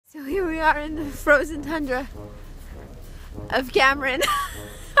Here we are in the frozen tundra of Cameron.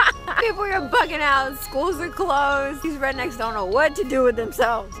 People are bugging out. Schools are closed. These rednecks don't know what to do with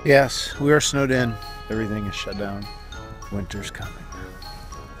themselves. Yes, we are snowed in. Everything is shut down. Winter's coming.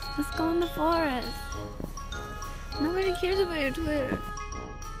 Let's go in the forest. Nobody cares about your Twitter.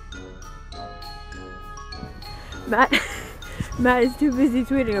 Matt is too busy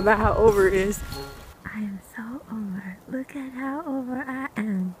tweeting about how over it is. I am so over. Look at how over I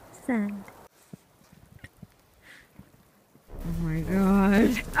am. Send. Oh my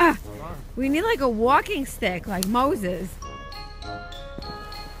god. Ah, we need like a walking stick like Moses.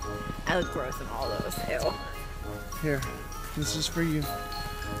 I look gross in all those. Ew. Here, this is for you.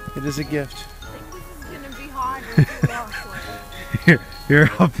 It is a gift. I think this is gonna be hard if you walk.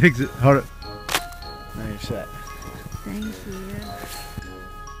 Here, I'll fix it. Hold it. Now you're set. Thank you.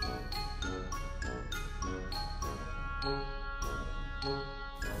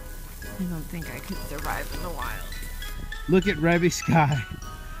 I don't think I could survive in the wild. Look at Reby Sky.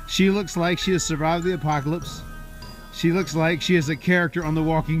 She looks like she has survived the apocalypse. She looks like she is a character on The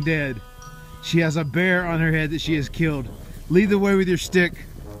Walking Dead. She has a bear on her head that she has killed. Lead the way with your stick,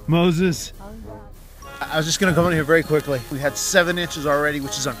 Moses. I was just gonna come in here very quickly. We had 7 inches already,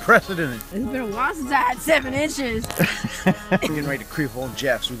 which is unprecedented. It's been a while since I had 7 inches. We're getting ready to creep on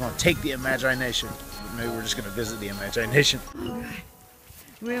Jeff, so we're gonna take the imagination. Maybe we're just gonna visit the imagination. Oh god.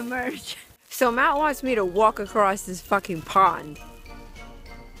 We emerge. So Matt wants me to walk across this fucking pond. You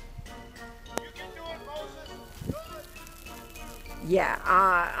can do it, Moses.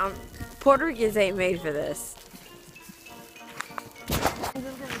 Yeah, Puerto Ricans ain't made for this. I'm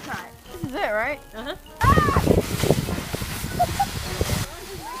just gonna try it. This is it, right? Uh-huh.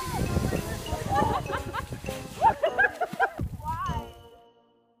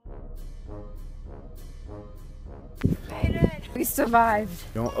 Made it. We survived.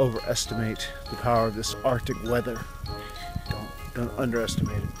 Don't overestimate the power of this Arctic weather. Don't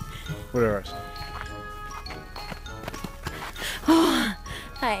underestimate it. Whatever else. Oh,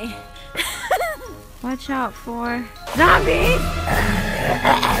 hi. Watch out for zombies!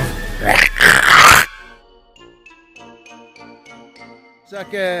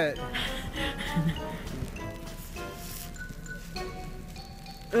 Suck it!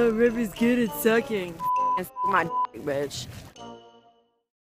 Oh, Reby's good at sucking. My bitch.